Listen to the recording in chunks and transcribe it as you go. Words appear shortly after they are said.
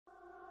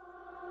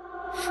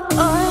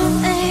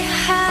오늘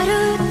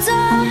하루도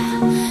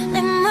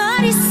내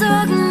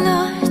머릿속은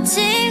널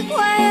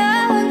지워요.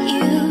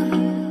 You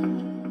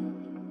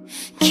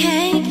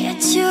can't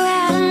get you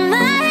out of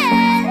my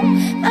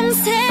head.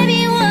 밤새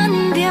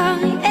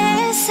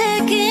원별의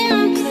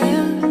색인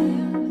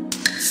blue.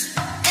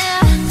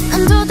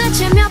 난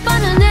도대체 몇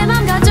번을 내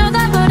맘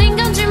가져다 버린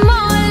건지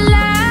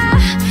몰라.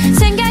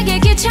 생각에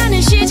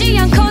귀찮은 쉬지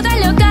않고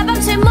달려가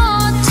밤새 못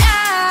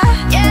자.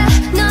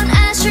 넌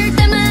아쉬울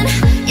때만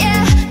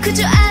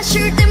그저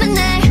아쉬울 때만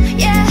날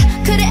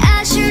그래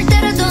아쉬울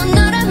때라도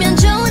너라면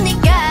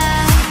좋으니까.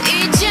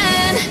 이젠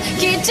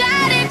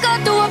기다릴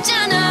것도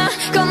없잖아.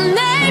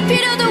 겁낼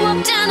필요도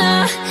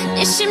없잖아.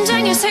 네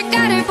심장의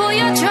색깔을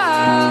보여줘.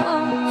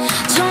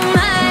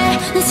 정말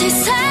내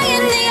세상에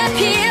네가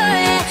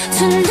필요해.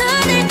 두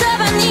눈을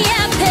떠봐 네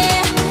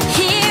앞에.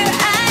 Here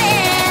I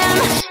am.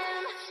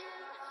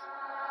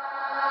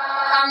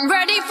 I'm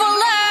ready for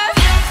love.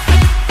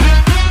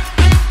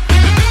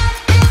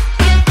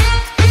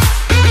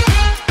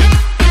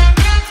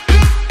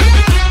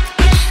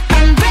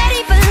 I'm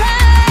ready for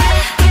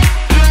love.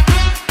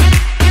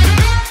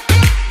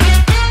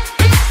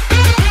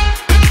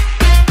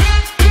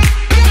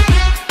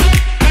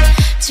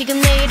 지금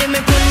내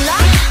이름을 불러.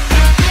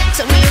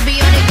 Tell me you'll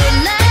be on a good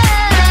life.